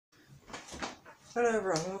Hello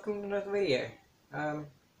everyone, welcome to another video.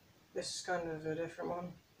 This is kind of a different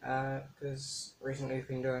one, because recently we've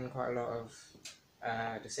been doing quite a lot of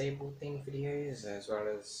disabled themed videos, as well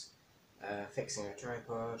as fixing a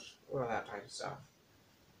tripod, all of that type of stuff.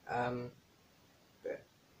 But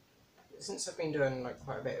since I've been doing like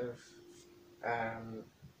quite a bit of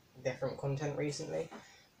different content recently,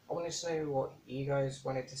 I wanted to know what you guys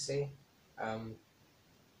wanted to see.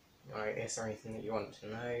 Is there anything that you want to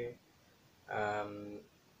know?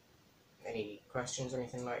 Any questions or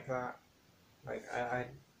anything like that? I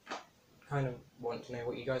kind of want to know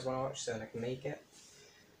what you guys want to watch so that I can make it.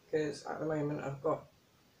 Because at the moment I've got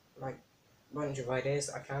like a bunch of ideas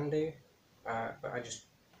that I can do, but I just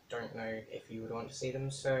don't know if you would want to see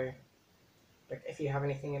them. So, like, if you have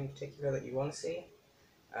anything in particular that you want to see,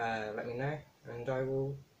 let me know, and I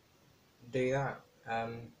will do that.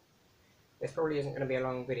 This probably isn't going to be a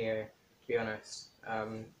long video, to be honest.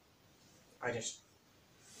 I just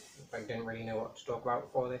didn't really know what to talk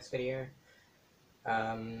about for this video.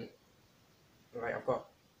 I've got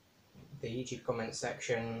the YouTube comment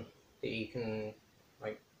section that you can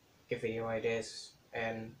give video ideas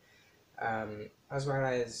in, as well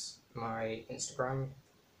as my Instagram.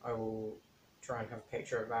 I will try and have a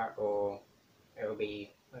picture of that, or it will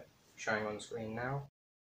be showing on screen now.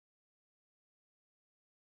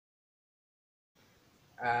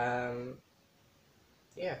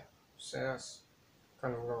 Yeah, so that's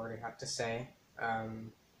kind of what I already had to say.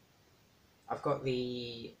 I've got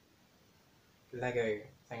the Lego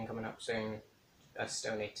thing coming up soon. I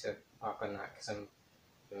still need to work on that because I'm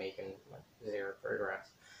making zero progress.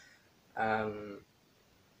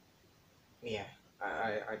 Yeah,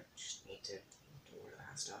 I just need to do all of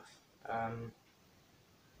that stuff.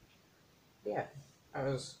 Yeah, that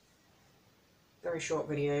was a very short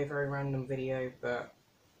video, very random video, but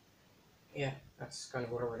yeah, that's kind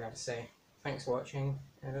of what I already had to say. Thanks for watching,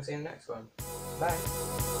 and I'll see you in the next one. Bye!